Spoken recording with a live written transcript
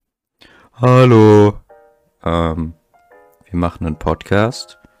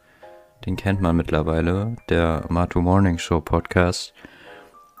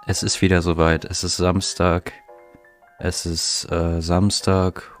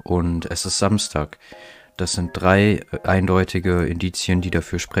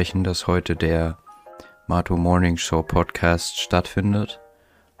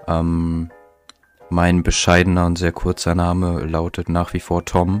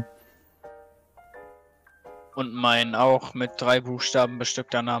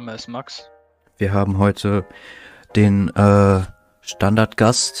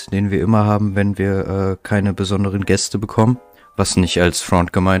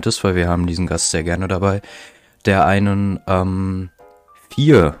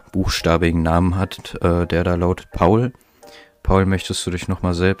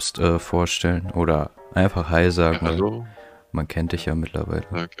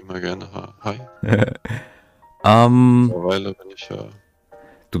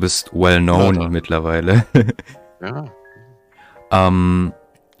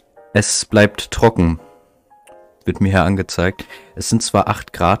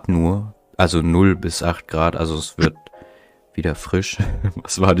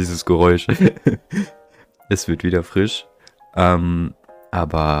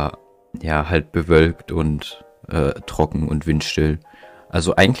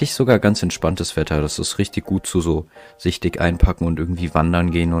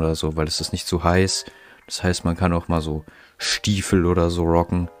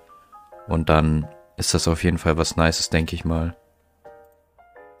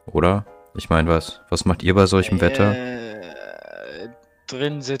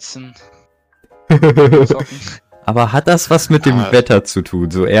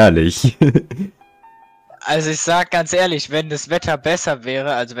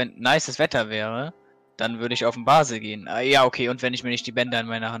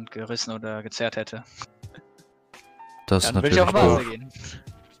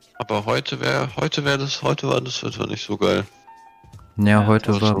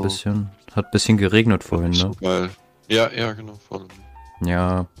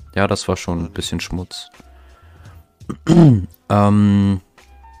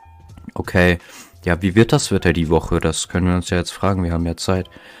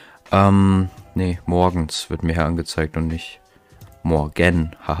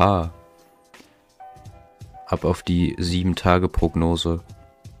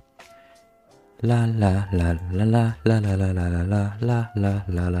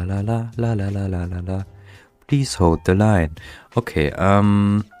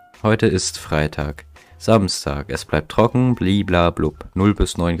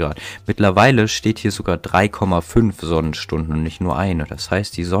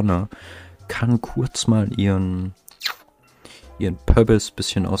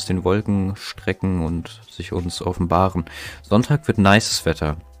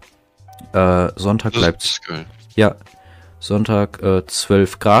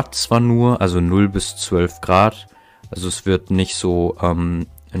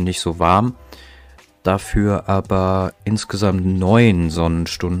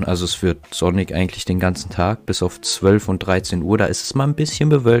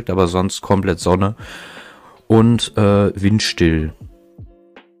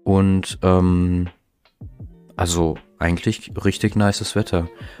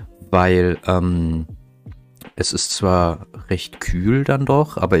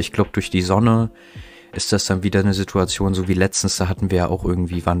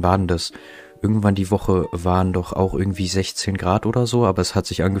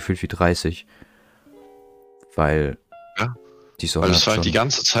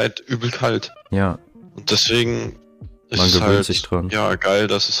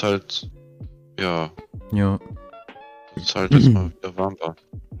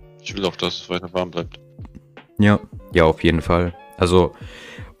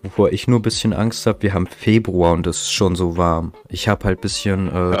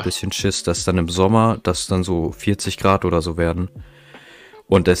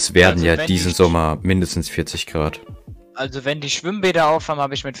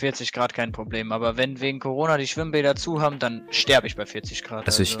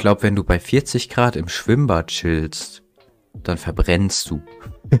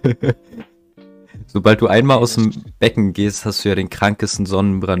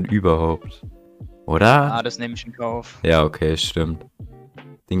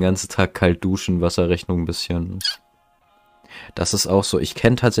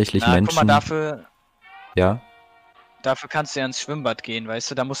Dafür kannst du ja ins Schwimmbad gehen,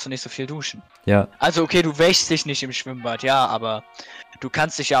 weißt du, da musst du nicht so viel duschen. Ja, Also okay, du wäschst dich nicht im Schwimmbad, ja, aber du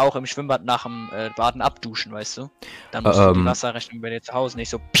kannst dich ja auch im Schwimmbad nach dem Baden abduschen, weißt du? Dann musst du die Wasserrechnung bei dir zu Hause nicht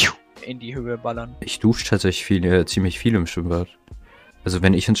so in die Höhe ballern. ich dusche tatsächlich ziemlich viel im Schwimmbad. Also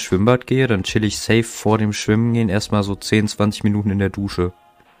wenn ich ins Schwimmbad gehe, dann chill ich safe vor dem Schwimmen gehen erstmal so 10, 20 Minuten in der Dusche.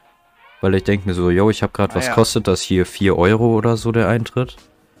 Weil ich denke mir so, yo, ich habe gerade, was kostet das hier? 4 Euro oder so der Eintritt?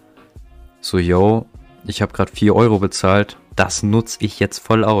 So, yo, ich habe gerade 4 Euro bezahlt, das nutze ich jetzt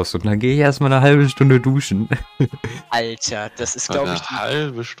voll aus. Und dann gehe ich erstmal eine halbe Stunde duschen. Alter, das ist, glaube ich, die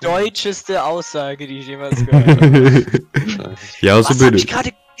halbe Stunde. deutscheste Aussage, die ich jemals gehört habe. Ja, so Was bin habe ich ich.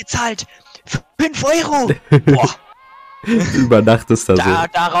 gerade gezahlt? 5 Euro! Boah, Übernachtest da so.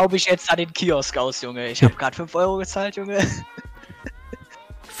 da raube ich jetzt an den Kiosk aus, Junge. Ich habe gerade 5 Euro gezahlt, Junge.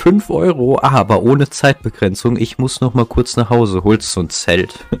 5 Euro? Ah, aber ohne Zeitbegrenzung. Ich muss noch mal kurz nach Hause. Holst so ein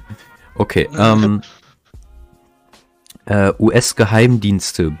Zelt. Okay,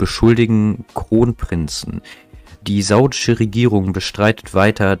 US-Geheimdienste beschuldigen Kronprinzen. Die saudische Regierung bestreitet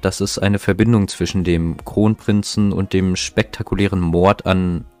weiter, dass es eine Verbindung zwischen dem Kronprinzen und dem spektakulären Mord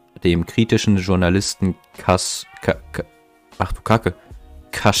an dem kritischen Journalisten Khashoggi?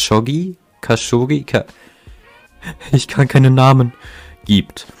 Ich kann keine Namen.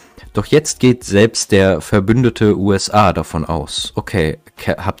 Gibt. Doch jetzt geht selbst der verbündete USA davon aus. Okay,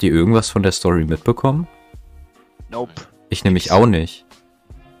 habt ihr irgendwas von der Story mitbekommen? Nope. Ich nämlich auch nicht.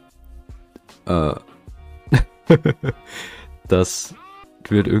 Das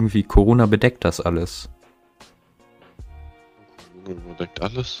wird irgendwie Corona bedeckt das alles. Bedeckt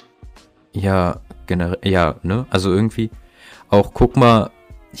alles? Ja, generell, ja, ne? Also irgendwie auch, guck mal,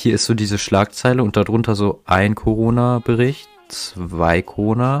 hier ist so diese Schlagzeile und darunter so ein Corona-Bericht, 2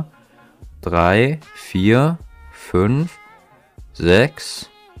 Corona, 3, 4, 5, 6,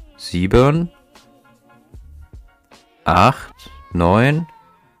 7, 8, 9,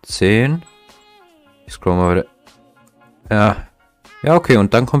 10. Ich scroll mal wieder. Ja. Ja, okay,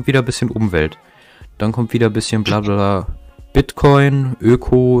 und dann kommt wieder ein bisschen Umwelt. Dann kommt wieder ein bisschen bla bla. Bitcoin,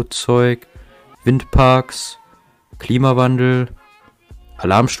 Öko-Zeug, Windparks, Klimawandel,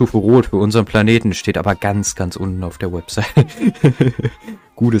 Alarmstufe Rot für unseren Planeten, steht aber ganz, ganz unten auf der Website.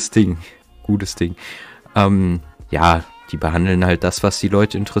 Gutes Ding. Gutes Ding. Ja, die behandeln halt das, was die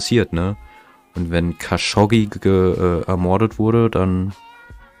Leute interessiert, ne? Und wenn Khashoggi ermordet wurde, dann...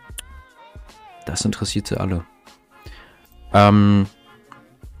 Das interessiert sie alle. Wir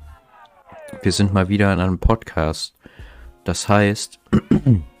sind mal wieder in einem Podcast. Das heißt,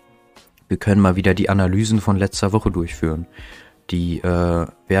 wir können mal wieder die Analysen von letzter Woche durchführen. Die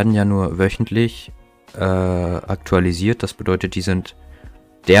werden ja nur wöchentlich aktualisiert. Das bedeutet, die sind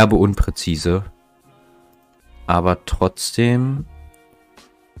derbe unpräzise. Aber trotzdem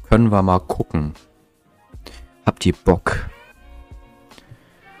können wir mal gucken. Habt ihr Bock?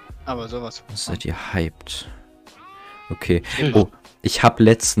 Aber sowas. Seid ihr hyped? Okay. Oh, ich habe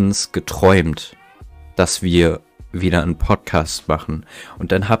letztens geträumt, dass wir wieder einen Podcast machen.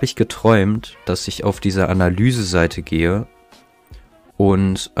 Und dann habe ich geträumt, dass ich auf diese Analyseseite gehe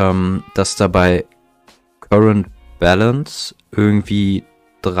und dass dabei Current Balance irgendwie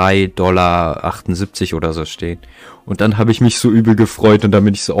 $3,78 oder so steht. Und dann habe ich mich so übel gefreut und dann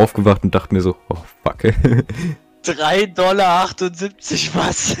bin ich so aufgewacht und dachte mir so, oh fuck. $3,78,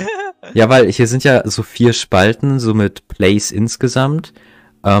 was? Ja, weil hier sind ja so 4 Spalten, so mit Plays insgesamt.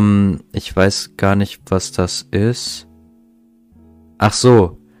 Ich weiß gar nicht, was das ist. Ach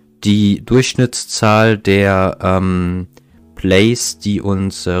so, die Durchschnittszahl der Plays, die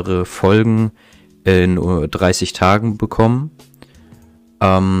unsere Folgen in 30 Tagen bekommen.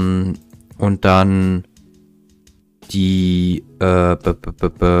 Und dann die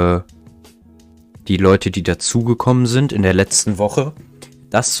die Leute, die dazugekommen sind in der letzten Woche.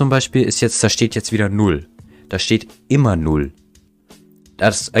 Das zum Beispiel ist jetzt, da steht jetzt wieder 0. Da steht immer 0.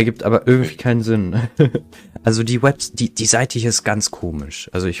 Das ergibt aber irgendwie keinen Sinn. Also die Seite hier ist ganz komisch.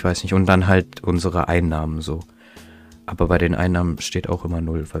 Also ich weiß nicht. Und dann halt unsere Einnahmen so. Aber bei den Einnahmen steht auch immer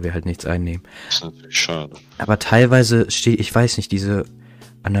 0, weil wir halt nichts einnehmen. Das ist natürlich schade. Aber teilweise steht, ich weiß nicht, diese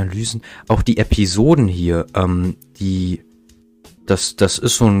Analysen, auch die Episoden hier, das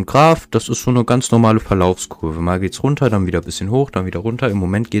ist so ein Graph, das ist so eine ganz normale Verlaufskurve. Mal geht's runter, dann wieder ein bisschen hoch, dann wieder runter. Im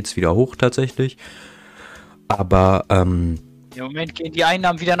Moment geht's wieder hoch tatsächlich. Aber, Im Moment gehen die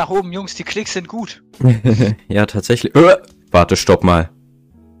Einnahmen wieder nach oben, Jungs, die Klicks sind gut. ja, tatsächlich. Warte, stopp mal.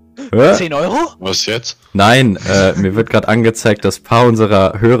 10 Euro? Was jetzt? Nein, mir wird gerade angezeigt, dass ein paar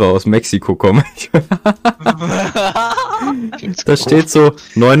unserer Hörer aus Mexiko kommen. Da steht so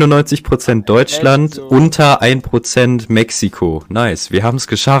 99% Deutschland, So. unter 1% Mexiko. Nice, wir haben es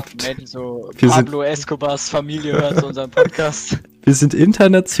geschafft. Wenn so Wir sind- Pablo Escobars Familie hört so unseren Podcast. Wir sind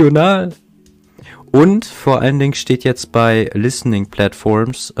international. Und vor allen Dingen steht jetzt bei Listening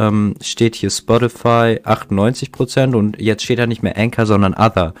Platforms, steht hier Spotify 98% und jetzt steht da nicht mehr Anchor, sondern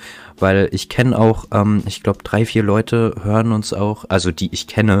Other. Weil ich kenne auch, ich glaube 3-4 Leute hören uns auch, also die ich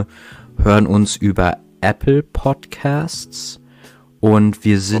kenne, hören uns über Apple Podcasts. Und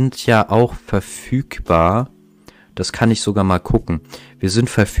wir sind ja auch verfügbar, das kann ich sogar mal gucken. Wir sind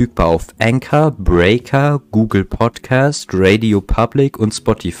verfügbar auf Anchor, Breaker, Google Podcast, Radio Public und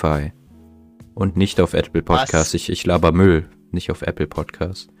Spotify. Und nicht auf Apple Podcasts. Ich laber Müll. Nicht auf Apple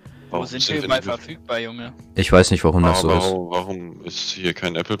Podcasts. Wo sind wir mal verfügbar, Junge? Ich weiß nicht, warum das so ist. Warum ist hier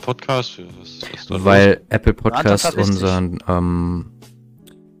kein Apple Podcast? Was da Weil Apple Podcast Podcasts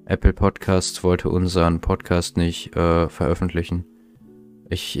Apple Podcasts wollte unseren Podcast nicht veröffentlichen.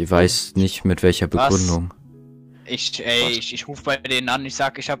 Ich weiß nicht mit welcher Begründung. Ich rufe bei denen an, ich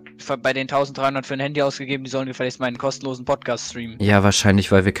sag, ich habe bei den 1300 für ein Handy ausgegeben, die sollen gefälligst meinen kostenlosen Podcast streamen. Ja,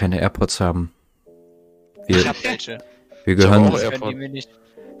 wahrscheinlich, weil wir keine AirPods haben. Ich hab welche. Wir Ich gehören. hab auch Das können AirPods. die mir nicht.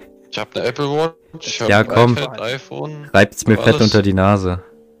 Ich habe eine Apple Watch, ich habe Ja, ein komm. iPad, iPhone. Reibt's mir fett Alles. unter die Nase.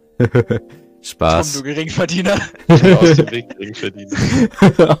 Komm, Spaß. du Geringverdiener. Aus dem Weg dringend verdienen.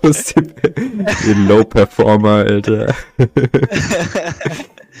 Aus dem Low Performer, Alter.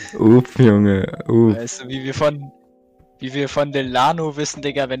 Uff, Junge. Uff. Weißt du, wie wir von Delano wissen,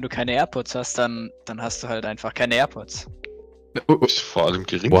 Digga, wenn du keine AirPods hast, dann hast du halt einfach keine AirPods. Ist vor allem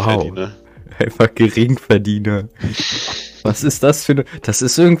Geringverdiener. Einfach Geringverdiener. Was ist das für eine... Das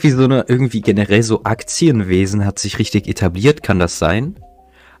ist irgendwie so eine... Irgendwie generell so Aktienwesen hat sich richtig etabliert, kann das sein?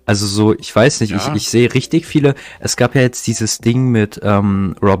 Also so, ich weiß nicht, Ja. ich sehe richtig viele... Es gab ja jetzt dieses Ding mit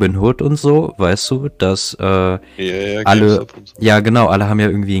Robin Hood und so, weißt du, dass Ja, alle... GameStop und so. Ja, genau, alle haben ja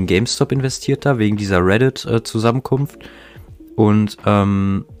irgendwie in GameStop investiert da, wegen dieser Reddit-Zusammenkunft. Und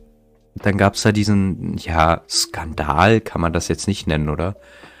dann gab's da diesen, ja, Skandal, kann man das jetzt nicht nennen, oder?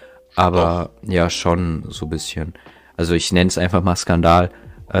 Aber ja, schon so ein bisschen. Also ich nenne es einfach mal Skandal.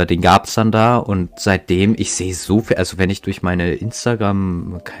 Den gab's dann da und seitdem, ich sehe so viel, also wenn ich durch meine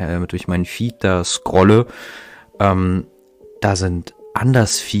Instagram, durch meinen Feed da scrolle, da sind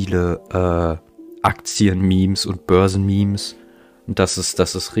anders viele Aktien-Memes und Börsen-Memes. Und das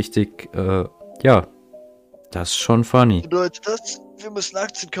ist richtig, ja, das ist schon funny. Bedeutet das, wir müssen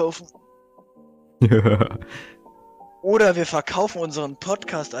Aktien kaufen. Oder wir verkaufen unseren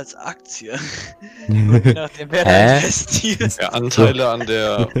Podcast als Aktie. Und je nachdem, wer da investiert. Ja, Anteile an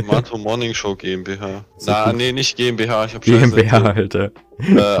der MaTo Morning Show GmbH. Nee, nicht GmbH, ich hab GmbH, Alter.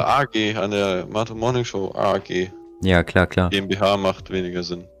 AG, an der MaTo Morning Show AG. Ja, klar. GmbH macht weniger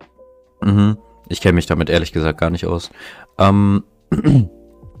Sinn. Mhm. Ich kenne mich damit ehrlich gesagt gar nicht aus. Wir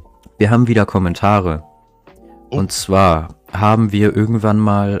haben wieder Kommentare. Oh. Und zwar haben wir irgendwann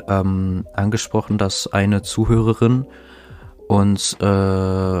mal angesprochen, dass eine Zuhörerin uns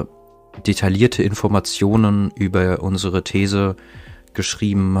detaillierte Informationen über unsere These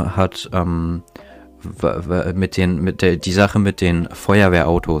geschrieben hat, die Sache mit den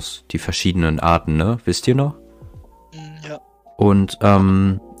Feuerwehrautos, die verschiedenen Arten, ne? Wisst ihr noch? Ja. Und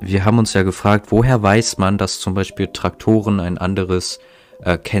wir haben uns ja gefragt, woher weiß man, dass zum Beispiel Traktoren ein anderes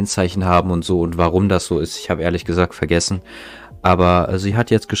Kennzeichen haben und so und warum das so ist. Ich habe ehrlich gesagt vergessen. Aber sie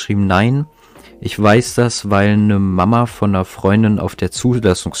hat jetzt geschrieben, nein, ich weiß das, weil eine Mama von einer Freundin auf der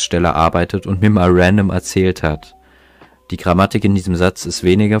Zulassungsstelle arbeitet und mir mal random erzählt hat. Die Grammatik in diesem Satz ist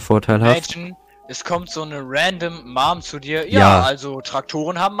weniger vorteilhaft. Imagine, es kommt so eine random Mom zu dir. Ja. Ja, also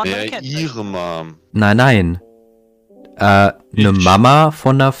Traktoren haben man Wer erkennt. ihre Mom? Nein. Eine Ich- Mama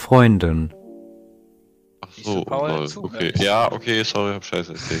von einer Freundin. Ach Nicht so, so Paul lol, zuhört. okay. Ja, okay, sorry, hab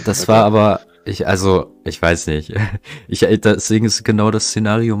Scheiße erzählt. Das Okay. war aber, ich weiß nicht. Deswegen ist genau das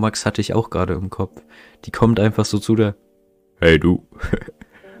Szenario, Max, hatte ich auch gerade im Kopf. Die kommt einfach so zu der, hey du,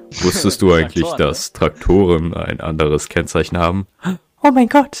 wusstest du eigentlich, Traktoren, dass Traktoren ein anderes Kennzeichen haben? Oh mein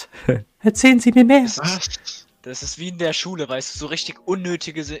Gott, erzählen Sie mir mehr. Was? Das ist wie in der Schule, weißt du, so richtig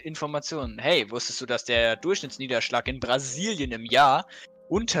unnötige Informationen. Hey, wusstest du, dass der Durchschnittsniederschlag in Brasilien im Jahr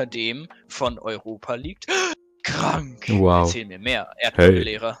unter dem von Europa liegt? Krank! Wow. Erzähl mir mehr,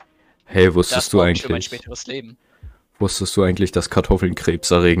 Erdkundelehrer. Hey, Das wusstest du brauch ich für mein eigentlich, späteres Leben. dass Kartoffeln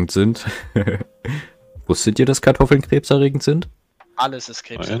krebserregend sind? Wusstet ihr, dass Kartoffeln krebserregend sind? Alles ist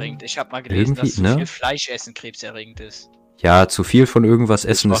krebserregend. Ich habe mal gelesen, Irgendwie, dass zu ne? viel Fleisch essen krebserregend ist. Ja, zu viel von irgendwas Das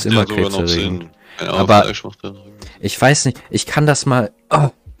essen ist macht ja immer sogar noch krebserregend. Sinn. Ein Aber- Ausgleich macht ja noch Sinn. Ich weiß nicht, ich kann das mal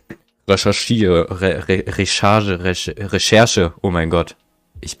Recherche, oh mein Gott.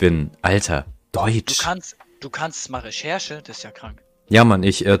 Ich bin, Alter, Du Deutsch. kannst, Du kannst mal Recherche, das ist ja krank. Ja, Mann,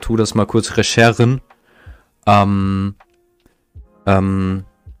 ich tu das mal kurz recherchen.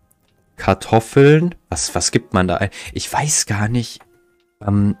 Kartoffeln. Was gibt man da ein? Ich weiß gar nicht,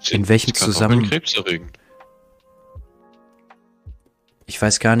 in welchem Zusammenhang. Krebserregend. Ich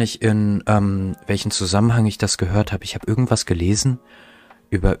weiß gar nicht, in welchem Zusammenhang ich das gehört habe. Ich habe irgendwas gelesen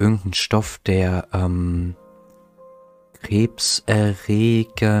über irgendeinen Stoff, der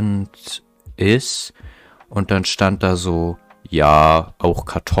krebserregend ist. Und dann stand da so, ja, auch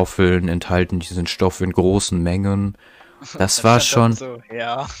Kartoffeln enthalten diesen Stoff in großen Mengen. Das war schon. So,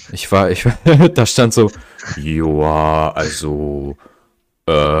 ja. Da stand so, joa, also,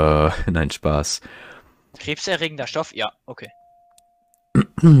 nein, Spaß. Krebserregender Stoff? Ja, okay.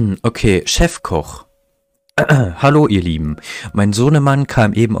 Okay, Chefkoch. Hallo ihr Lieben, mein Sohnemann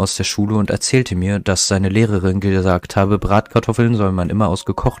kam eben aus der Schule und erzählte mir, dass seine Lehrerin gesagt habe, Bratkartoffeln soll man immer aus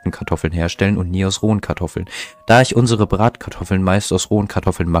gekochten Kartoffeln herstellen und nie aus rohen Kartoffeln. Da ich unsere Bratkartoffeln meist aus rohen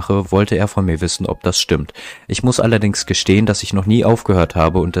Kartoffeln mache, wollte er von mir wissen, ob das stimmt. Ich muss allerdings gestehen, dass ich noch nie aufgehört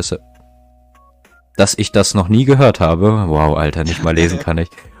habe und dass ich das noch nie gehört habe. Wow, Alter, nicht mal lesen kann ich.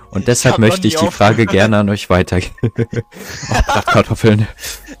 Und deshalb möchte ich die Frage gerne an euch weitergeben. Oh, Bratkartoffeln.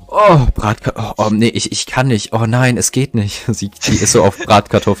 Oh, oh, nee, ich kann nicht. Oh nein, es geht nicht. Sie ist so auf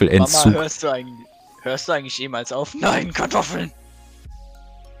Bratkartoffelentzug. Mama, hörst du eigentlich jemals auf? Nein, Kartoffeln!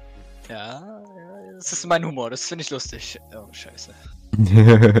 Ja, das ist mein Humor, das finde ich lustig. Oh, scheiße.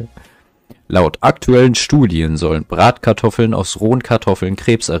 Laut aktuellen Studien sollen Bratkartoffeln aus rohen Kartoffeln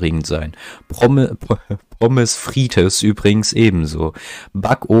krebserregend sein. Pommes Frites übrigens ebenso.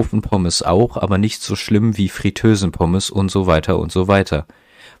 Backofenpommes auch, aber nicht so schlimm wie Fritteusenpommes und so weiter und so weiter.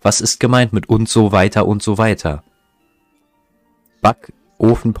 Was ist gemeint mit und so weiter und so weiter?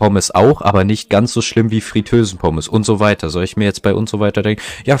 Backofenpommes auch, aber nicht ganz so schlimm wie Fritteusenpommes und so weiter. Soll ich mir jetzt bei und so weiter denken?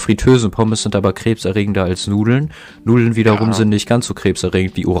 Ja, Fritteusenpommes sind aber krebserregender als Nudeln. Nudeln wiederum sind nicht ganz so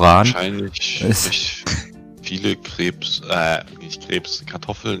krebserregend wie Uran. Wahrscheinlich viele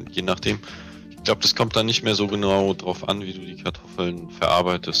Kartoffeln, je nachdem. Ich glaube, das kommt dann nicht mehr so genau drauf an, wie du die Kartoffeln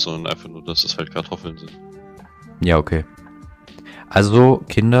verarbeitest, sondern einfach nur, dass es halt Kartoffeln sind. Ja, okay. Also,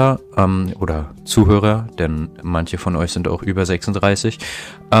 Kinder, oder Zuhörer, denn manche von euch sind auch über 36.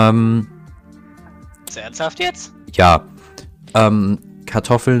 Ernsthaft jetzt? Ja.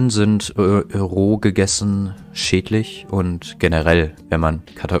 Kartoffeln sind roh gegessen schädlich und generell,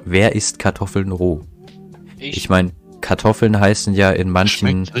 wer isst Kartoffeln roh? Ich meine, Kartoffeln heißen ja in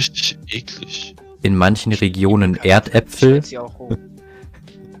manchen... Schmeckt richtig eklig. In manchen Regionen Erdäpfel.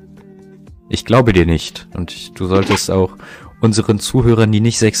 Ich glaube dir nicht. Und du solltest auch unseren Zuhörern, die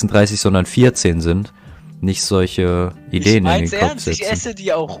nicht 36, sondern 14 sind, nicht solche Ideen in den Kopf setzen. Ich esse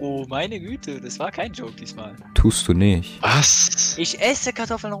die auch roh. Meine Güte, das war kein Joke diesmal. Tust du nicht. Was? Ich esse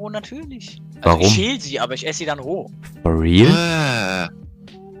Kartoffeln roh natürlich. Also warum? Ich schäle sie, aber ich esse sie dann roh. For real?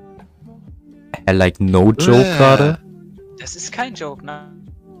 Like no joke gerade? Das ist kein Joke, ne?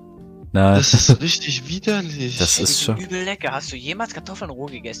 Nein. Das ist richtig widerlich. Das ist schon übel lecker. Hast du jemals Kartoffeln roh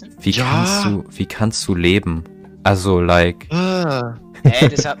gegessen? Wie kannst du leben? Also, like...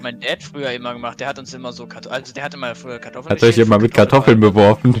 Das hat mein Dad früher immer gemacht. Der hat uns immer so der hat immer früher Kartoffeln Hat euch immer mit Kartoffeln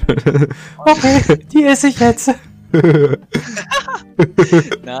beworfen. Okay, die esse ich jetzt.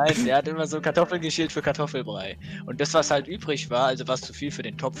 Nein, der hat immer so Kartoffeln geschält für Kartoffelbrei. Und das, was halt übrig war, also was zu viel für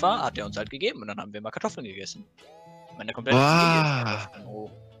den Topf war, hat er uns halt gegeben. Und dann haben wir mal Kartoffeln gegessen. Meine komplette Familie.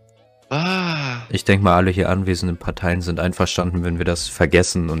 Ich denke mal, alle hier anwesenden Parteien sind einverstanden, wenn wir das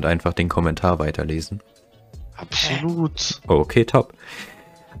vergessen und einfach den Kommentar weiterlesen. Absolut. Okay, top.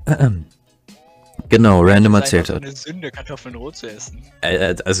 Genau, random erzählt hat. Es ist eine Sünde, Kartoffeln roh zu essen.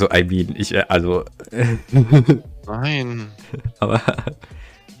 Also, I mean, Nein. Aber,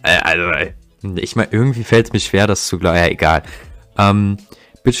 ich meine, irgendwie fällt es mir schwer, das zu glauben. Ja, egal.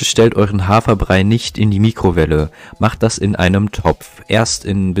 Bitte stellt euren Haferbrei nicht in die Mikrowelle. Macht das in einem Topf. Erst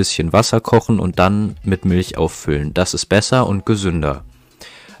in ein bisschen Wasser kochen und dann mit Milch auffüllen. Das ist besser und gesünder.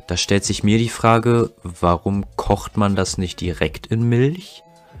 Da stellt sich mir die Frage, warum kocht man das nicht direkt in Milch?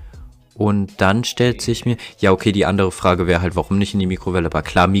 Und dann stellt sich mir, ja okay, die andere Frage wäre halt, warum nicht in die Mikrowelle? Aber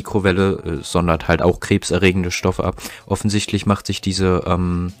klar, Mikrowelle sondert halt auch krebserregende Stoffe ab. Offensichtlich macht sich diese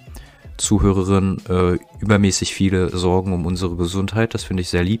Zuhörerin übermäßig viele Sorgen um unsere Gesundheit. Das finde ich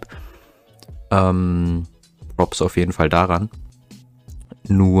sehr lieb. Props auf jeden Fall daran.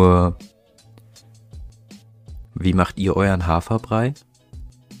 Nur, wie macht ihr euren Haferbrei?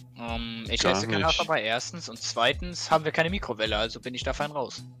 Ich esse keinen Haferbrei, erstens. Und zweitens haben wir keine Mikrowelle, also bin ich da fein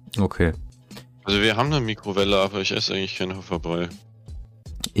raus. Okay. Also wir haben eine Mikrowelle, aber ich esse eigentlich keinen Haferbrei.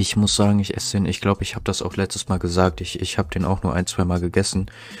 Ich muss sagen, ich esse den, ich glaube, ich habe das auch letztes Mal gesagt. Ich habe den auch nur 1-2 Mal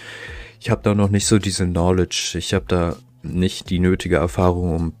gegessen. Ich habe da noch nicht so diese Knowledge. Ich habe da nicht die nötige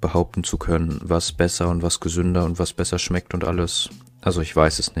Erfahrung, um behaupten zu können, was besser und was gesünder und was besser schmeckt und alles. Also ich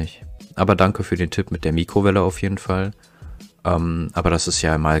weiß es nicht. Aber danke für den Tipp mit der Mikrowelle auf jeden Fall. Aber das ist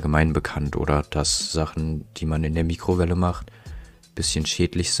ja im Allgemeinen bekannt, oder? Dass Sachen, die man in der Mikrowelle macht, ein bisschen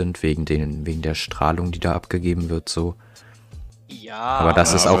schädlich sind wegen der Strahlung, die da abgegeben wird, so. Ja, Aber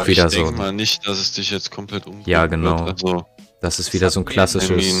das ist aber auch wieder ich denke so. mal nicht, dass es dich jetzt komplett umbringt. Ja, genau. Wird. Also, Das ist Das wieder hat so ein mir-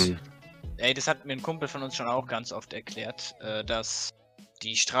 klassisches. I mean, Ey, das hat mir ein Kumpel von uns schon auch ganz oft erklärt, dass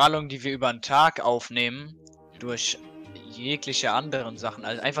die Strahlung, die wir über den Tag aufnehmen, durch jegliche anderen Sachen,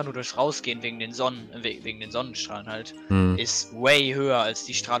 also einfach nur durchs Rausgehen wegen den wegen den Sonnenstrahlen halt, ist way höher als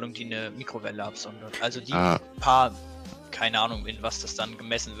die Strahlung, die eine Mikrowelle absondert. Also die paar, keine Ahnung, in was das dann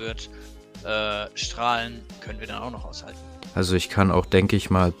gemessen wird, Strahlen können wir dann auch noch aushalten. Also ich kann auch, denke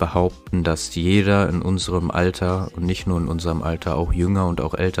ich mal, behaupten, dass jeder in unserem Alter und nicht nur in unserem Alter, auch jünger und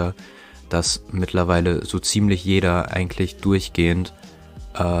auch älter, dass mittlerweile so ziemlich jeder eigentlich durchgehend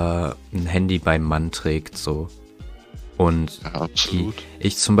ein Handy beim Mann trägt, so. Und ja, absolut.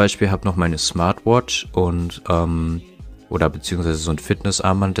 ich zum Beispiel habe noch meine Smartwatch und oder beziehungsweise so ein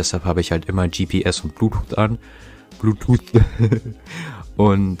Fitnessarmband, deshalb habe ich halt immer GPS und Bluetooth an. Bluetooth.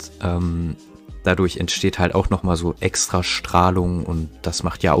 Und dadurch entsteht halt auch nochmal so extra Strahlung und das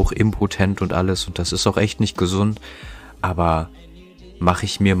macht ja auch impotent und alles und das ist auch echt nicht gesund. Aber mache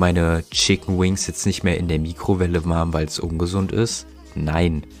ich mir meine Chicken Wings jetzt nicht mehr in der Mikrowelle warm, weil es ungesund ist?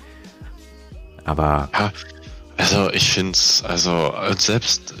 Nein. Aber Ja, also ich finde es, also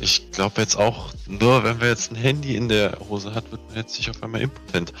selbst, ich glaube jetzt auch, nur wenn man jetzt ein Handy in der Hose hat, wird man jetzt nicht auf einmal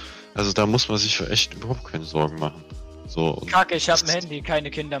impotent. Also da muss man sich für echt überhaupt keine Sorgen machen. So, und Kacke, ich habe ein Handy,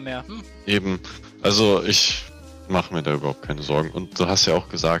 keine Kinder mehr. eben, also ich mache mir da überhaupt keine Sorgen. Und du hast ja auch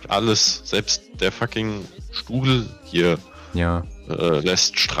gesagt, alles, selbst der fucking Stuhl hier ja,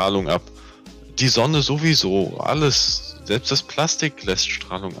 lässt Strahlung ab. Die Sonne sowieso, alles, selbst das Plastik lässt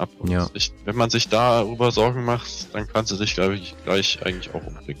Strahlung ab. Und Ja. wenn man sich darüber Sorgen macht, dann kannst du dich, glaube ich, gleich eigentlich auch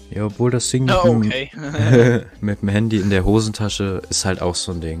umbringen. ja, obwohl das Ding Okay. mit dem Handy in der Hosentasche ist halt auch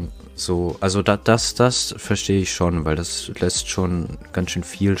so ein Ding. So, also das verstehe ich schon, weil das lässt schon ganz schön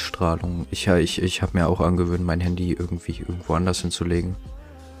viel Strahlung. Ich habe mir auch angewöhnt, mein Handy irgendwie irgendwo anders hinzulegen.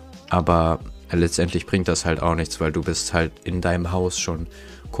 Aber letztendlich bringt das halt auch nichts, weil du bist halt in deinem Haus schon.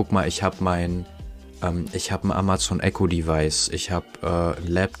 Guck mal, ich habe ein Amazon Echo Device, ich habe ein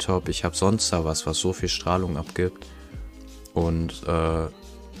Laptop, ich habe sonst da was so viel Strahlung abgibt. Und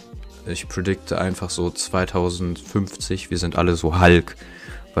ich predikte einfach so 2050, wir sind alle so Hulk,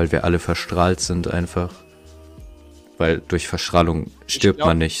 weil wir alle verstrahlt sind einfach. Weil durch Verstrahlung stirbt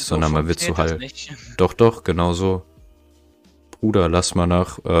man nicht, sondern man wird zu Hulk. Doch, genau so. Bruder, lass mal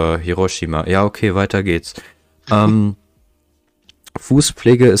nach Hiroshima. Ja, okay, weiter geht's.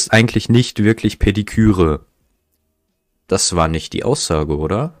 Fußpflege ist eigentlich nicht wirklich Pediküre. Das war nicht die Aussage,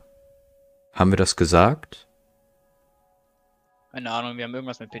 oder? Haben wir das gesagt? Keine Ahnung, wir haben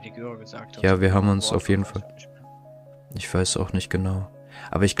irgendwas mit Pediküre gesagt. Ja, wir haben uns auf jeden Fall. Ich weiß auch nicht genau.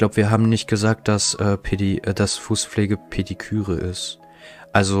 Aber ich glaube, wir haben nicht gesagt, dass dass Fußpflege Pediküre ist.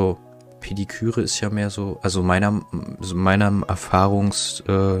 Also Pediküre ist ja mehr so, also meiner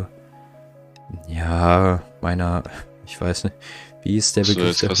ich weiß nicht, wie ist der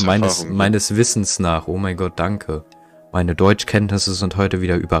Begriff? Meines Wissens nach, oh mein Gott, danke. Meine Deutschkenntnisse sind heute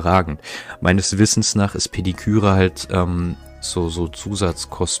wieder überragend. Meines Wissens nach ist Pediküre halt so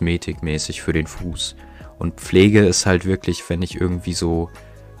Zusatzkosmetikmäßig für den Fuß. Und Pflege ist halt wirklich, wenn ich irgendwie so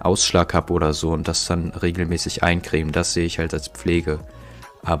Ausschlag habe oder so und das dann regelmäßig eincremen, das sehe ich halt als Pflege.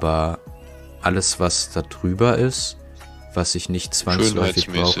 Aber alles, was da drüber ist, was ich nicht zwangsläufig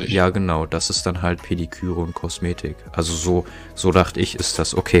brauche, ja genau, das ist dann halt Pediküre und Kosmetik. Also so dachte ich, ist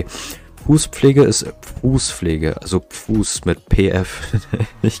das. Okay, Fußpflege ist Fußpflege, also Fuß mit PF.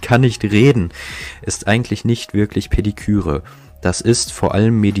 Ich kann nicht reden. Ist eigentlich nicht wirklich Pediküre. Das ist vor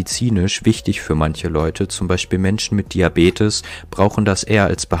allem medizinisch wichtig für manche Leute, zum Beispiel Menschen mit Diabetes brauchen das eher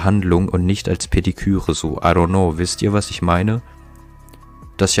als Behandlung und nicht als Pediküre so. I don't know, wisst ihr, was ich meine?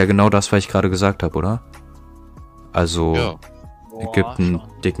 Das ist ja genau das, was ich gerade gesagt habe, oder? Also, ja. Es gibt einen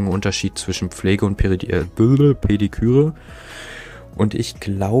dicken Unterschied zwischen Pflege und Pediküre. Und ich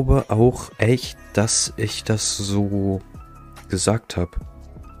glaube auch echt, dass ich das so gesagt habe.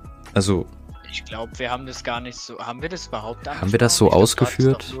 Also, ich glaube, wir haben das gar nicht so. Haben wir das überhaupt angesprochen? Haben wir das so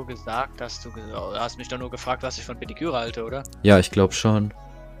ausgeführt? Du hast doch nur gesagt, du hast mich doch nur gefragt, was ich von Pediküre halte, oder? Ja, ich glaube schon.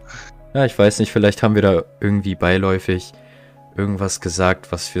 Ja, ich weiß nicht, vielleicht haben wir da irgendwie beiläufig irgendwas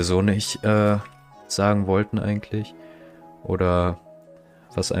gesagt, was wir so nicht sagen wollten eigentlich. Oder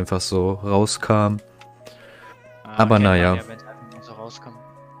was einfach so rauskam. Aber naja. Ja, wenn's einfach nur so rauskommt.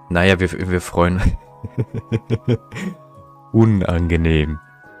 Naja, wir freuen... Unangenehm.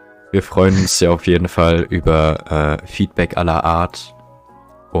 Wir freuen uns ja auf jeden Fall über Feedback aller Art.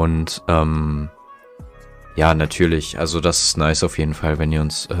 Und ja, natürlich. Also das ist nice auf jeden Fall, wenn ihr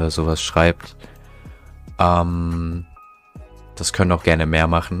uns sowas schreibt. Das können auch gerne mehr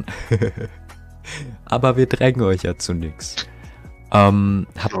machen. Aber wir drängen euch ja zu nix.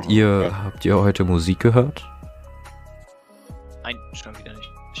 Habt ihr heute Musik gehört? Nein, schon wieder nicht.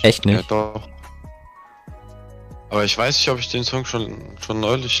 Echt Ja, nicht? doch. Aber ich weiß nicht, ob ich den Song schon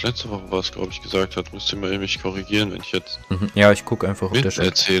neulich, letzte Woche war es, glaube ich, gesagt hat. Müsst ihr mal mich korrigieren, wenn ich jetzt Ja, ich gucke einfach auf der mit Chat.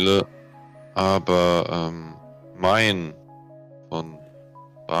 erzähle. Aber mein von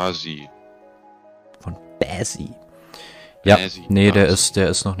Basi. Von Bazzy. Ja, Basi, nee, der Basi.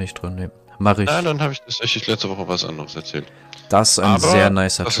 ist noch nicht drin. Nee. Mach ich. Nein, dann habe ich tatsächlich letzte Woche was anderes erzählt. Das ist ein Aber sehr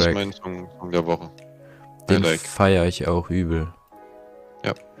nicer das Track. ist mein Song der Woche. Den like. feiere ich auch übel.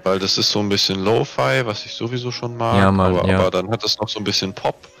 Ja, weil das ist so ein bisschen Lo-Fi, was ich sowieso schon mag. Ja, Mann, aber dann hat es noch so ein bisschen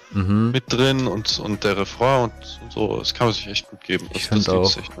Pop Mhm. mit drin und der Refrain und so. Das kann man sich echt gut geben. Ich Das find Lied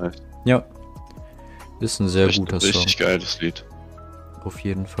ist auch. echt nice. Ja. Ist ein sehr Echt guter ein Song. richtig geiles Lied. Auf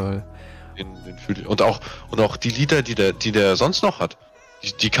jeden Fall. Den fühle ich. Und auch die Lieder, die der sonst noch hat,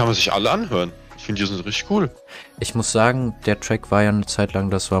 die kann man sich alle anhören. Ich finde, die sind richtig cool. Ich muss sagen, der Track war ja eine Zeit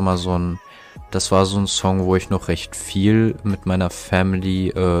lang, das war so ein Song, wo ich noch recht viel mit meiner Family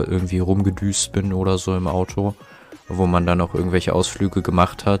irgendwie rumgedüst bin oder so im Auto, wo man dann auch irgendwelche Ausflüge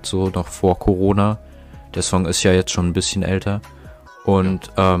gemacht hat, so noch vor Corona. Der Song ist ja jetzt schon ein bisschen älter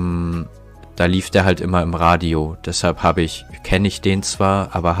und da lief der halt immer im Radio. Deshalb kenne ich den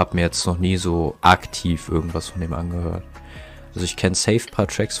zwar, aber habe mir jetzt noch nie so aktiv irgendwas von dem angehört. Also ich kenne safe paar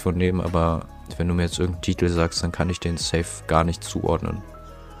Tracks von dem, aber wenn du mir jetzt irgendeinen Titel sagst, dann kann ich den safe gar nicht zuordnen.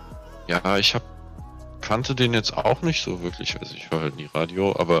 Ja, kannte den jetzt auch nicht so wirklich. Also ich höre halt nie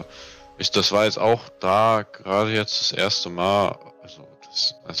Radio, aber das war jetzt auch da gerade jetzt das erste Mal,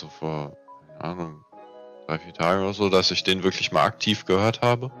 also vor, keine Ahnung, 3-4 Tagen oder so, dass ich den wirklich mal aktiv gehört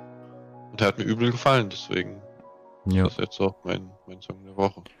habe. Und der hat mir übel gefallen, deswegen Ja, ist das jetzt auch mein Song der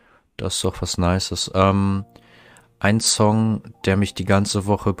Woche. das ist doch was Nices. Ein Song, der mich die ganze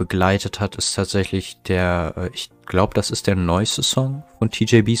Woche begleitet hat, ist tatsächlich ich glaube, das ist der neueste Song von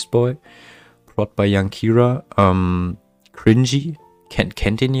TJ Beast Boy, brought by Young Kira. Cringy.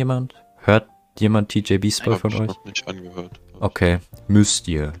 Kennt den jemand? Hört jemand TJ Beast Boy Hab von ich euch? noch nicht angehört. Okay, müsst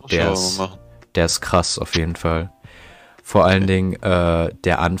ihr. Der Schauen wir mal. ist krass auf jeden Fall. Vor allen Dingen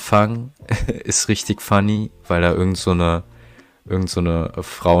der Anfang ist richtig funny, weil da irgend so eine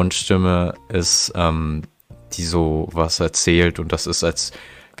Frauenstimme ist, die so was erzählt und das ist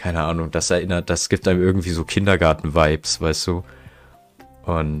keine Ahnung, das gibt einem irgendwie so Kindergarten-Vibes, weißt du?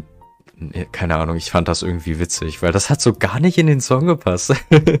 Und keine Ahnung, ich fand das irgendwie witzig, weil das hat so gar nicht in den Song gepasst.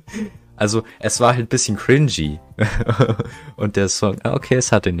 Also, es war halt ein bisschen cringy. Und der Song, okay,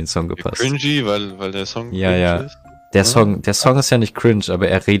 es hat in den Song gepasst. Cringy, weil der Song Ja, cringe ja. ist? Der Song ist ja nicht cringe, aber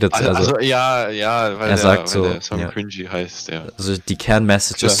er redet, Also, ja, weil sagt so, der Song ja. cringy heißt, ja. also die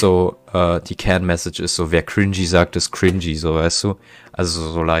Kernmessage ist so, wer cringy sagt, ist cringy, so, weißt du? Also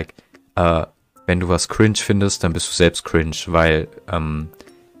so like, wenn du was cringe findest, dann bist du selbst cringe, weil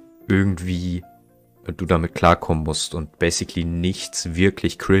irgendwie du damit klarkommen musst und basically nichts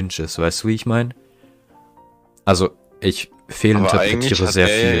wirklich cringe ist, weißt du, wie ich meine? Also, ich Aber eigentlich fehlinterpretiere hat sehr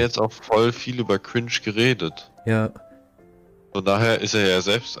er ja viel. jetzt auch voll viel über cringe geredet. Ja, Von daher ist er ja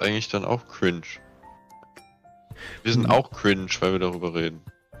selbst eigentlich dann auch cringe. Wir sind auch cringe, weil wir darüber reden.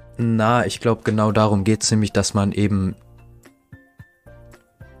 na, ich glaube, genau darum geht's nämlich, dass man eben...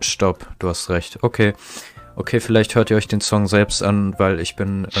 Stopp, du hast recht. Okay, vielleicht hört ihr euch den Song selbst an, weil ich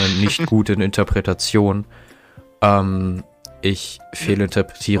bin nicht gut in Interpretation. Ich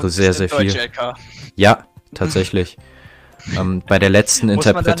fehlinterpretiere sehr, sehr viel. Deutsche LK. Ja, tatsächlich. Bei der letzten Muss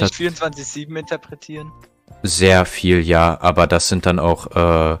man da nicht Interpretation 24/7 interpretieren? sehr viel, ja, aber das sind dann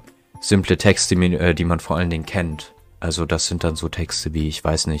auch simple Texte, die man vor allen Dingen kennt. Also das sind dann so Texte wie, ich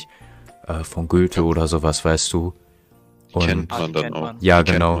weiß nicht, von Goethe oder sowas, weißt du. Und Kennt man die dann kennt auch. man. ja,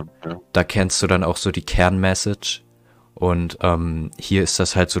 Die kennt genau. man, ja. Da kennst du dann auch so die Kernmessage. Und hier ist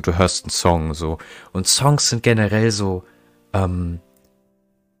das halt so, du hörst einen Song so. Und Songs sind generell so,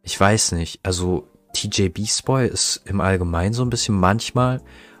 ich weiß nicht, also TJ Beast Boy ist im Allgemeinen so ein bisschen, manchmal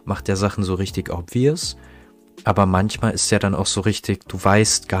macht der Sachen so richtig obvious, aber manchmal ist der dann auch so richtig, du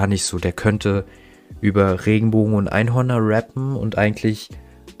weißt gar nicht so, der könnte über Regenbogen und Einhörner rappen und eigentlich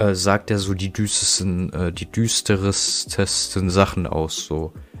sagt er so die düsteresten Sachen aus,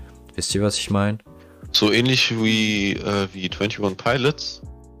 so. Wisst ihr, was ich meine? So ähnlich wie 21 Pilots.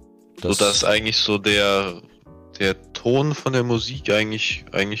 So, das ist eigentlich so der der Ton von der Musik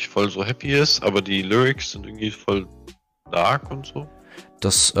eigentlich voll so happy ist, aber die Lyrics sind irgendwie voll dark und so.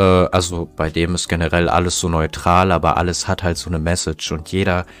 Das, also bei dem ist generell alles so neutral, aber alles hat halt so eine Message und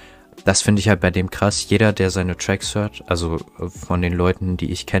jeder, das finde ich halt bei dem krass, jeder, der seine Tracks hört, also von den Leuten,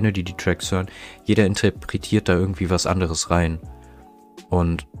 die ich kenne, die Tracks hören, jeder interpretiert da irgendwie was anderes rein.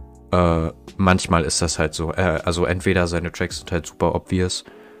 Und manchmal ist das halt so, also entweder seine Tracks sind halt super obvious,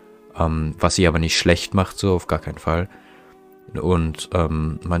 was sie aber nicht schlecht macht, so auf gar keinen Fall. Und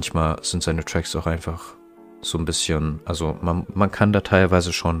manchmal sind seine Tracks auch einfach so ein bisschen, also man kann da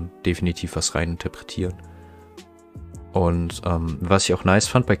teilweise schon definitiv was rein interpretieren. Und was ich auch nice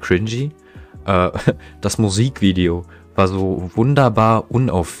fand bei Cringy, das Musikvideo war so wunderbar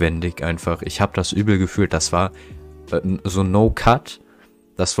unaufwendig einfach. Ich habe das übel gefühlt, das war so No.Cut.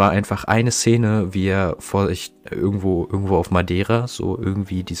 Das war einfach eine Szene, wie er vor sich irgendwo auf Madeira, so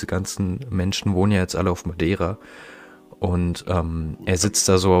irgendwie diese ganzen Menschen wohnen ja jetzt alle auf Madeira. Und er sitzt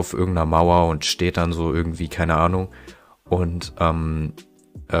da so auf irgendeiner Mauer und steht dann so irgendwie, keine Ahnung, und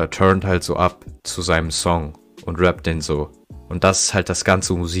turnt halt so ab zu seinem Song und rappt den so. Und das ist halt das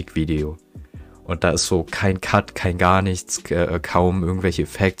ganze Musikvideo. Und da ist so kein Cut, kein gar nichts, kaum irgendwelche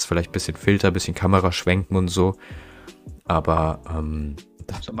Effekte, vielleicht ein bisschen Filter, ein bisschen Kameraschwenken und so. Aber,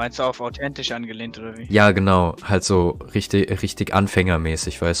 So meinst du auf authentisch angelehnt oder wie? ja, genau, halt so richtig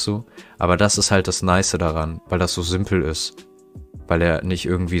anfängermäßig, weißt du? Aber das ist halt das Nice daran, weil das so simpel ist. Weil er nicht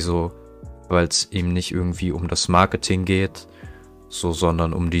irgendwie so, weil es ihm nicht irgendwie um das Marketing geht, so,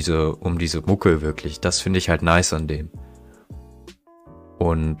 sondern um diese Mucke wirklich. Das finde ich halt nice an dem.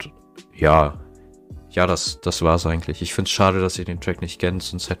 Und ja, das war's eigentlich. Ich finde es schade, dass ihr den Track nicht kennt,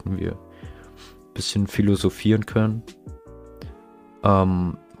 sonst hätten wir ein bisschen philosophieren können.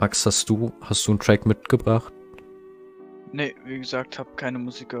 Max, hast du einen Track mitgebracht? Nee, wie gesagt, hab keine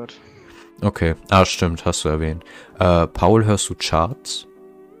Musik gehört. Okay, stimmt, hast du erwähnt. Paul, hörst du Charts?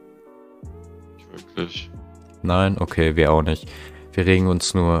 Nicht wirklich. Nein? Okay, wir auch nicht. Wir regen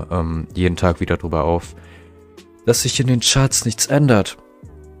uns nur jeden Tag wieder drüber auf, dass sich in den Charts nichts ändert.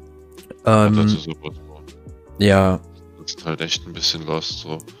 Das ist sowas. Ja, Das ist halt echt ein bisschen lost,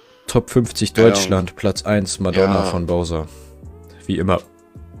 so. Top 50 Ja, Platz 1, Madonna ja. von Bowser. Wie immer.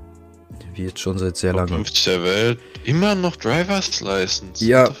 Wie jetzt schon seit sehr Top lange. 50 der Welt. Immer noch Driver's License.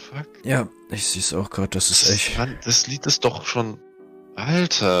 Ja. What the fuck? Ja, ich sehe es auch gerade, das ist echt... Das Lied ist doch schon...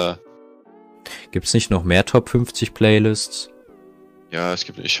 Alter. Gibt's nicht noch mehr Top 50 Playlists? Ja, es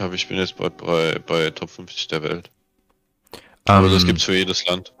gibt... Ich bin jetzt bei Top 50 der Welt. Aber das gibt's für jedes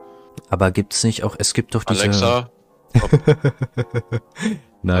Land. Aber gibt's nicht auch... Es gibt doch diese... Alexa.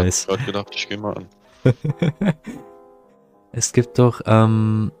 Nice. Ich hab grad gedacht, ich geh mal an. Es gibt doch,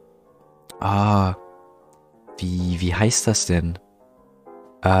 wie heißt das denn?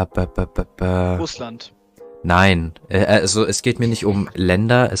 Russland. Nein, also es geht mir nicht um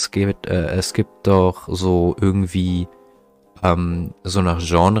Länder, es gibt doch so irgendwie, so nach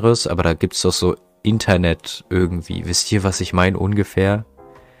Genres, aber da gibt's doch so Internet irgendwie. Wisst ihr, was ich meine ungefähr?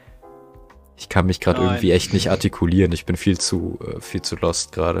 Ich kann mich gerade irgendwie echt nicht artikulieren, ich bin viel zu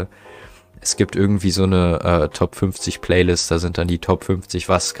lost gerade. Es gibt irgendwie so eine Top 50 Playlist, da sind dann die Top 50,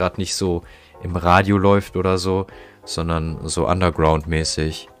 was gerade nicht so im Radio läuft oder so, sondern so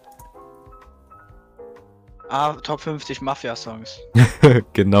Underground-mäßig. Top 50 Mafia-Songs.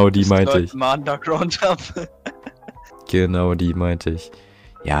 Genau die meinte ich. Mal Underground haben. Genau die meinte ich.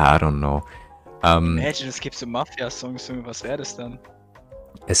 Ja, I don't know. Imagine, es gibt so Mafia-Songs, was wäre das dann?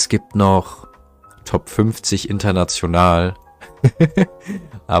 Es gibt noch Top 50 international.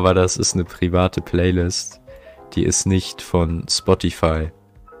 Aber das ist eine private Playlist. Die ist nicht von Spotify,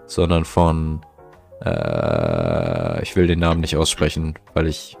 sondern von... ich will den Namen nicht aussprechen, weil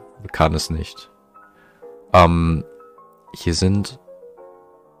ich kann es nicht. Hier sind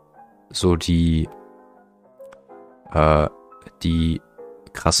so die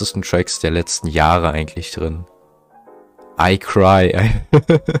krassesten Tracks der letzten Jahre eigentlich drin. I Cry.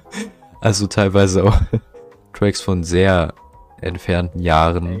 Also teilweise auch Tracks von sehr entfernten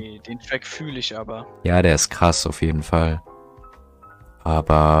Jahren. Ey, den Track fühle ich aber. Ja, der ist krass auf jeden Fall.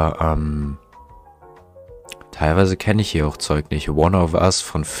 Aber teilweise kenne ich hier auch Zeug nicht. One of Us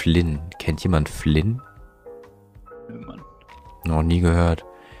von Flynn. Kennt jemand Flynn? Nö, Mann. Noch nie gehört.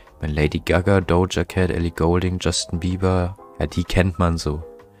 Ich meine, Lady Gaga, Doja Cat, Ellie Goulding, Justin Bieber. Ja, die kennt man so.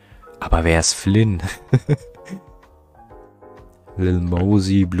 Aber wer ist Flynn? Lil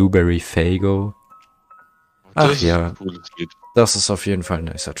Mosey, Blueberry Faygo. Ach Das ist ja, ein cooles Lied. das ist auf jeden Fall ein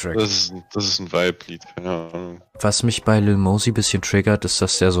nicer Track. Das ist ein Vibe-Lied, keine Ahnung. Was mich bei Lil Mosey ein bisschen triggert, ist,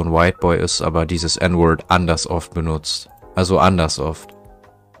 dass der so ein White Boy ist, aber dieses N-Word anders oft benutzt. Also anders oft.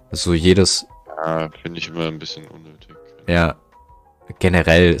 Also jedes Ja, finde ich immer ein bisschen unnötig. Ja,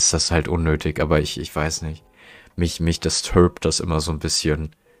 generell ist das halt unnötig, aber ich weiß nicht. Mich disturbt das immer so ein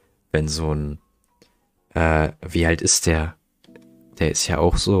bisschen, wenn so ein, wie alt ist der? Der ist ja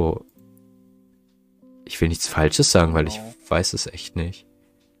auch so, ich will nichts Falsches sagen, weil ich Genau. weiß es echt nicht.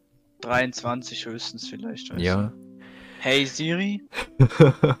 23 höchstens vielleicht, weißt Ja. du. Hey Siri,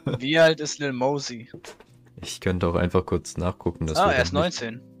 wie alt ist Lil Mosey? Ich könnte auch einfach kurz nachgucken. Das Ah, wird er ist dann nicht-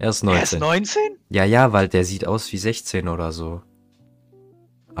 19. Er ist Er ist 19. 19? Ja, weil der sieht aus wie 16 oder so.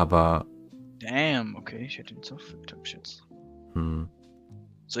 Aber, Damn, okay, ich hätte ihn so jetzt. hm,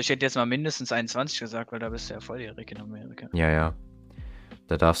 So, ich hätte jetzt mal mindestens 21 gesagt, weil da bist du ja volljährig in Amerika. ja.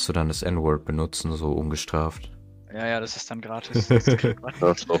 Da darfst du dann das N-Word benutzen, so ungestraft. Ja, das ist dann gratis. Das kriegt man. Du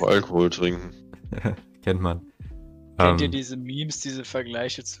darfst auch Alkohol trinken. Kennt man. Kennt ihr diese Memes, diese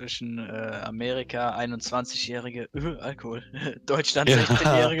Vergleiche zwischen Amerika, 21-Jährige, Alkohol, Deutschland, Ja.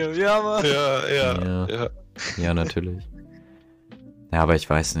 16-Jährige, ja, Mann. Ja. Ja, natürlich. Ja, aber ich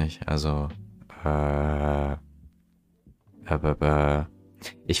weiß nicht. Also,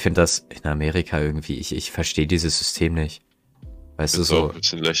 ich finde das in Amerika irgendwie, ich verstehe dieses System nicht. Weißt du, Ist auch so, ein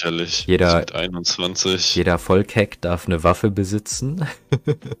bisschen lächerlich. jeder- Mit 21 jeder Vollkeck darf eine Waffe besitzen.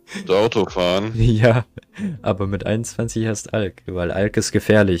 und Auto fahren. Ja, aber mit 21 hast Alk, weil Alk ist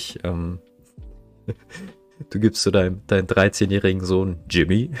gefährlich. Du gibst so deinem 13-jährigen Sohn,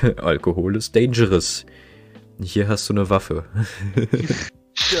 Jimmy, Alkohol ist dangerous. Hier hast du eine Waffe.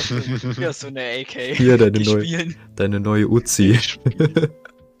 Hier hast du eine AK. Hier, deine Geh neue- spielen. Deine neue Uzi.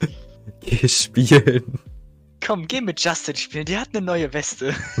 Geh spielen. Komm, geh mit Justin spielen, der hat eine neue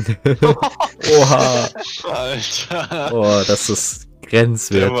Weste. Oha. Alter. Oh, das ist Der war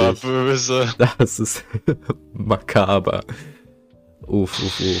grenzwertig. böse. Das ist makaber. Uff.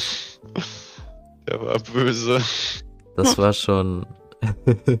 Der war böse. Das war schon...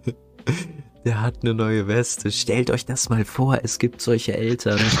 Der hat eine neue Weste. Stellt euch das mal vor, es gibt solche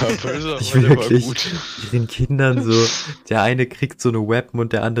Eltern. Der war böse, Ich aber der war wirklich, gut. ihren Kindern so, der eine kriegt so eine Weapon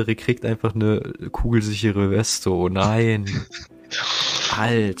und der andere kriegt einfach eine kugelsichere Weste. Oh nein.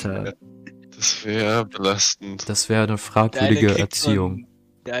 Alter, Das wäre belastend. das wäre eine Der eine fragwürdige kriegt Erziehung.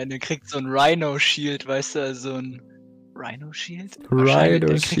 der eine kriegt so ein Rhino-Shield, weißt du, so ein Rhino-Shield? Rhino Wahrscheinlich, der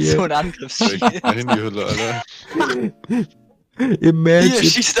kriegt Shield. so ein Angriffsschild. Handyhülle, Alter. Hier, Imagine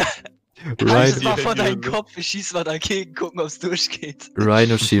schieß da. Halt es Rhino, mal vor deinen Handyhülle. Kopf, ich schieß mal dagegen, gucken, ob's durchgeht.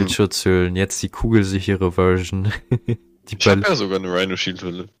 Rhino Shield Schutzhüllen, jetzt die kugelsichere Version. Die Ich habe Ball ja sogar eine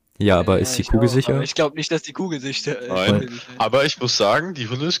Rhino-Shield-Hülle. ja, aber ist die ich auch, kugelsicher? aber ich glaube nicht, dass die Kugelsicher Nein. Aber ich muss sagen, die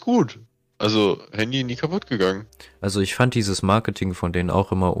Hülle ist gut. Also, Handy nie kaputt gegangen. Also ich fand dieses Marketing von denen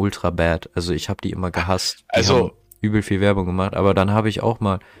auch immer ultra bad. Also ich habe die immer gehasst. Die Also- haben übel viel Werbung gemacht, aber dann habe ich auch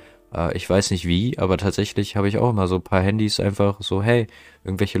mal, ich weiß nicht wie, aber tatsächlich habe ich auch mal so ein paar Handys einfach so, hey,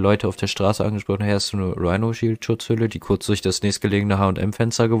 irgendwelche Leute auf der Straße angesprochen, hey, hast du eine Rhino Shield Schutzhülle, die kurz durch das nächstgelegene H&M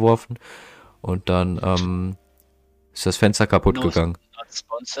Fenster geworfen und dann ist das Fenster kaputt No. gegangen.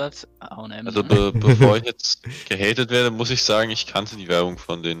 Sponsored, H&M. Also, bevor ich jetzt gehatet werde, muss ich sagen, ich kannte die Werbung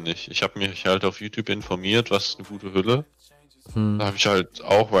von denen nicht. Ich habe mich halt auf YouTube informiert, was ist eine gute Hülle. Hm. Da habe ich halt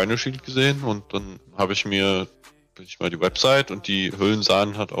auch Rhino Shield gesehen und dann bin ich mal die Website und die Hüllen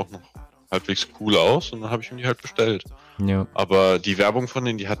sahen halt auch noch halbwegs cool aus und dann habe ich mir die halt bestellt. Ja. Aber die Werbung von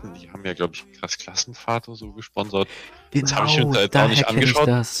denen, die haben ja, glaube ich, krass Klassenfahrt oder so gesponsert. Das habe ich mir jetzt auch nicht angeschaut.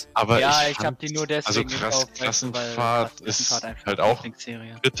 Das. Aber ja, ich fand- habe die nur deswegen also krass, gekauft, weißt du, weil Klassenfahrt Klassenfahrt ist einfach halt meine auch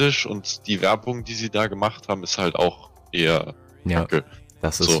Lieblingsserie. kritisch und die Werbung, die sie da gemacht haben, ist halt auch eher Ja, kacke.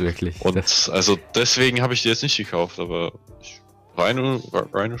 das ist So, wirklich. Und Das, also deswegen habe ich die jetzt nicht gekauft, aber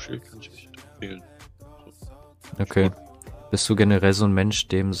Rhino Shield kann ich echt empfehlen. okay. Bist du generell so ein Mensch,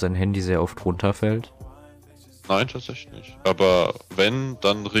 dem sein Handy sehr oft runterfällt? Nein, tatsächlich nicht. Aber wenn,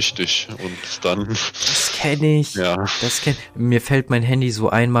 dann richtig. Und dann, Das kenne ich. ja. Mir fällt mein Handy so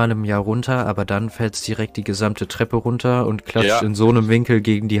einmal im Jahr runter, aber dann fällt es direkt die gesamte Treppe runter und klatscht Ja. in so einem Winkel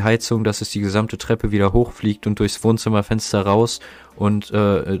gegen die Heizung, dass es die gesamte Treppe wieder hochfliegt und durchs Wohnzimmerfenster raus und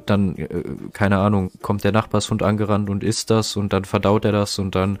dann, keine Ahnung, kommt der Nachbarshund angerannt und isst das und dann verdaut er das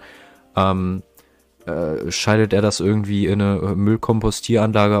und dann scheidet er das irgendwie in eine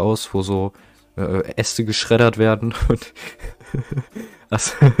Müllkompostieranlage aus, wo so Äste geschreddert werden und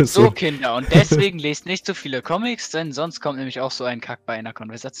also, So, Kinder, und deswegen lest nicht so viele Comics, denn sonst kommt nämlich auch so ein Kack bei einer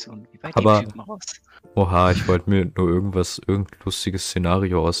Konversation. Wie bei Aber- dem Typen raus. Oha, ich wollte mir nur irgendein lustiges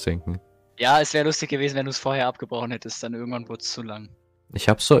Szenario ausdenken. Ja, es wäre lustig gewesen, wenn du es vorher abgebrochen hättest, dann irgendwann wurde es zu lang. Ich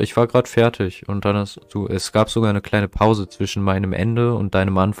war gerade fertig und dann es gab sogar eine kleine Pause zwischen meinem Ende und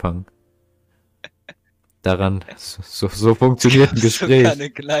deinem Anfang. Daran, so funktioniert ein Sogar Gespräch. eine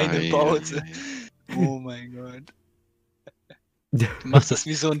kleine Ei, Pause. ei, ei. Oh mein Gott. Du machst das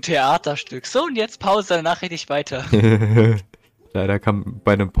wie so ein Theaterstück. So, und jetzt Pause, danach rede ich weiter. Leider kam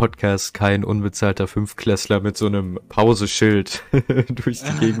bei einem Podcast kein unbezahlter Fünftklässler mit so einem Pauseschild durch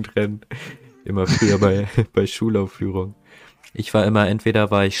die Gegend rennen. Immer früher bei Schulaufführung. Ich war immer,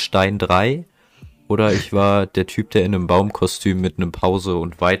 entweder war ich Stein 3 oder ich war der Typ, der in einem Baumkostüm mit einem Pause-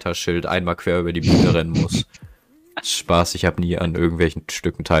 und Weiterschild einmal quer über die Bühne rennen muss. Spaß, ich habe nie an irgendwelchen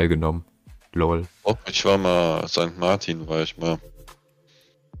Stücken teilgenommen. Lol. Oh, ich war mal, St. Martin war ich mal.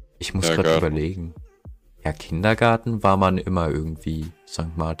 Ich muss gerade überlegen. Ja, Kindergarten war man immer irgendwie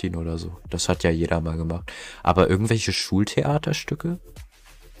St. Martin oder so. Das hat ja jeder mal gemacht. Aber irgendwelche Schultheaterstücke?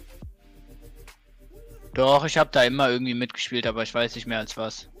 Doch, ich habe da immer irgendwie mitgespielt, aber ich weiß nicht mehr als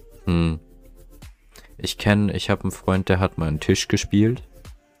was. Ich habe einen Freund, der hat mal einen Tisch gespielt.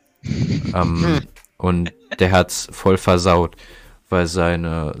 Und der hat's voll versaut, weil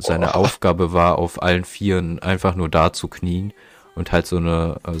seine Aufgabe war, auf allen Vieren einfach nur da zu knien und halt so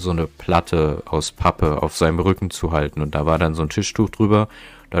eine Platte aus Pappe auf seinem Rücken zu halten. Und da war dann so ein Tischtuch drüber.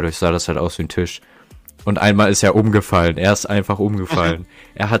 Dadurch sah das halt aus wie ein Tisch. Und einmal ist er umgefallen. Er ist einfach umgefallen.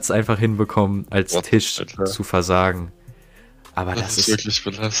 Er hat's einfach hinbekommen, als Tisch zu versagen. Aber das ist wirklich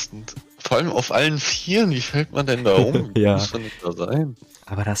belastend. Vor allem auf allen Vieren. Wie fällt man denn da um? Ja. Muss man nicht da sein?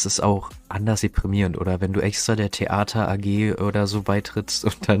 Aber das ist auch anders deprimierend, oder? Wenn du extra der Theater AG oder so beitrittst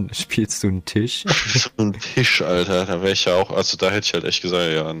und dann spielst du einen Tisch. So ein Tisch, Alter. Da wäre ich ja auch, also da hätte ich halt echt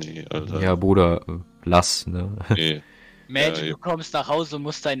gesagt, ja, nee, Alter. Ja, Bruder, lass, ne? Nee. Mädchen, du kommst nach Hause und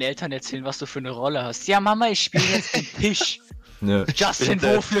musst deinen Eltern erzählen, was du für eine Rolle hast. Ja, Mama, ich spiele jetzt den Tisch. Ne. Justin,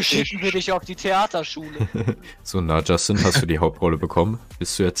 wofür schicken wir dich auf die Theaterschule? So, na, Justin, hast du die Hauptrolle bekommen?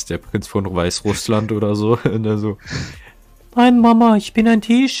 Bist du jetzt der Prinz von Weißrussland oder so? Und dann so, nein, Mama, ich bin ein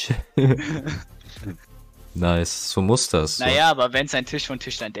Tisch. Nice, so muss das. So. Naja, aber wenn es ein Tisch von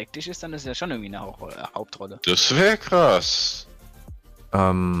Tischlein deck dich ist, dann ist es ja schon irgendwie eine Hauptrolle. Das wäre krass.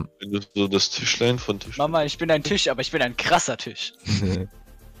 Ähm, Wenn du so das Tischlein von Tischlein. Mama, ich bin ein Tisch, aber ich bin ein krasser Tisch.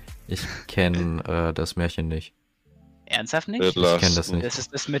 ich kenne das Märchen nicht. Ernsthaft nicht? Ich kenne das nicht. Das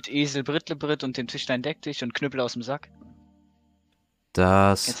ist das mit Esel Brittlebrit und dem Tischlein deck dich und Knüppel aus dem Sack.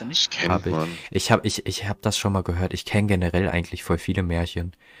 Das Kennst du nicht? habe ich. Ich hab das schon mal gehört. Ich kenne generell eigentlich voll viele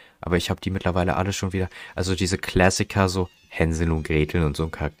Märchen. Aber ich habe die mittlerweile alle schon wieder. Also diese Klassiker, so Hänsel und Gretel und so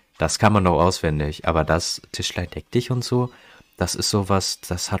ein Kack. Das kann man doch auswendig. Aber das Tischlein deck dich und so, das ist sowas,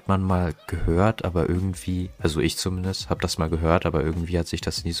 das hat man mal gehört, aber irgendwie, also ich zumindest, habe das mal gehört, aber irgendwie hat sich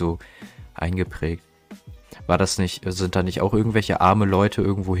das nie so eingeprägt. War das nicht, sind da nicht auch irgendwelche arme Leute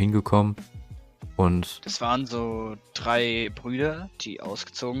irgendwo hingekommen? Und Das waren so 3 Brüder, die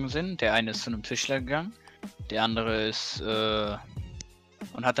ausgezogen sind. Der eine ist zu einem Tischler gegangen. Der andere ist,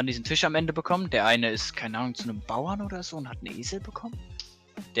 und hat dann diesen Tisch am Ende bekommen. Der eine ist, keine Ahnung, zu einem Bauern oder so und hat einen Esel bekommen.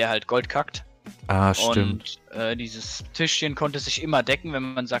 Der halt Gold kackt. stimmt. Und dieses Tischchen konnte sich immer decken,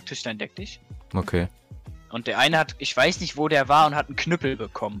 wenn man sagt, Tischlein deck dich. Okay. Und der eine hat, ich weiß nicht, wo der war und hat einen Knüppel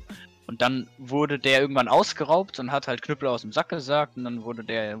bekommen. Und dann wurde der irgendwann ausgeraubt und hat halt Knüppel aus dem Sack gesagt und dann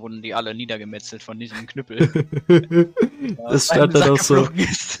wurden die alle niedergemetzelt von diesem Knüppel. Das stand dann auch so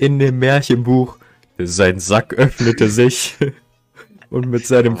in dem Märchenbuch. Sein Sack öffnete sich und mit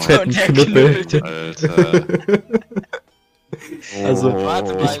seinem fetten Knüppel. Alter. Also,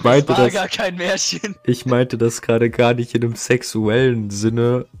 Warte mal, ich meinte das war das, gar kein Märchen. ich meinte das gerade gar nicht in einem sexuellen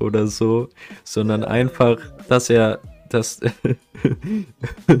Sinne oder so, sondern einfach, dass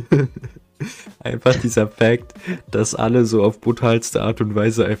einfach dieser Fakt, dass alle so auf brutalste Art und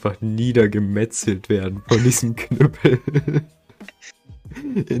Weise einfach niedergemetzelt werden von diesem Knüppel.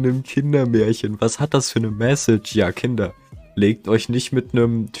 In einem Kindermärchen. Was hat das für eine Message? Ja, Kinder, legt euch nicht mit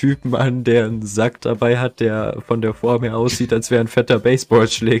einem Typen an, der einen Sack dabei hat, der von der Form her aussieht, als wäre ein fetter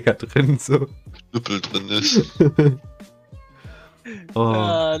Baseballschläger drin. So. Knüppel drin ist.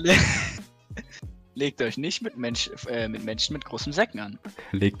 Oh. Legt euch nicht mit Menschen mit großen Säcken an.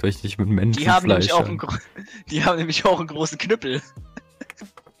 Legt euch nicht mit Die haben nämlich Menschenfleisch auch an. die haben nämlich auch einen großen Knüppel.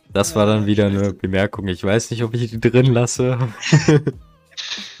 Das war dann wieder eine Bemerkung. Ich weiß nicht, ob ich die drin lasse.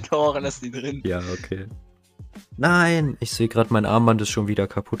 Doch, lass die drin. Ja, okay. Nein, ich sehe gerade, mein Armband ist schon wieder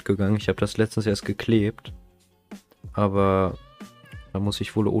kaputt gegangen. Ich habe das letztens erst geklebt. Aber da muss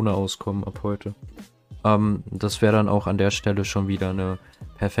ich wohl ohne auskommen ab heute. Das wäre dann auch an der Stelle schon wieder eine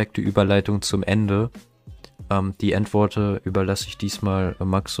perfekte Überleitung zum Ende. Die Endworte überlasse ich diesmal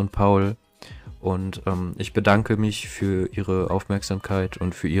Max und Paul. Und ich bedanke mich für ihre Aufmerksamkeit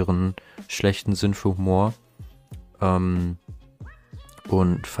und für ihren schlechten Sinn für Humor. Und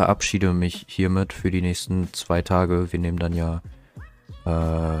verabschiede mich hiermit für die nächsten 2 Tage. Wir nehmen dann ja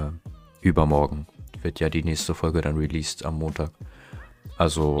übermorgen. Wird ja die nächste Folge dann released am Montag.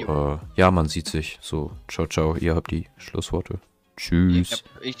 Also, ja, man sieht sich. So, ciao, ciao. Ihr habt die Schlussworte. Tschüss.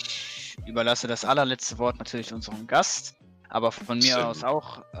 Ich überlasse das allerletzte Wort natürlich unserem Gast. Aber von mir Sehr aus gut.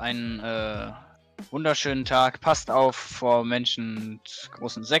 auch einen wunderschönen Tag. Passt auf vor Menschen mit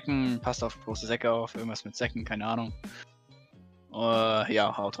großen Säcken. Passt auf große Säcke auf. Irgendwas mit Säcken, keine Ahnung.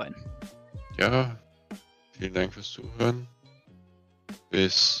 Ja, haut rein. Ja, vielen Dank fürs Zuhören.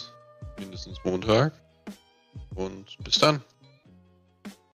 Bis mindestens Montag. Und bis dann.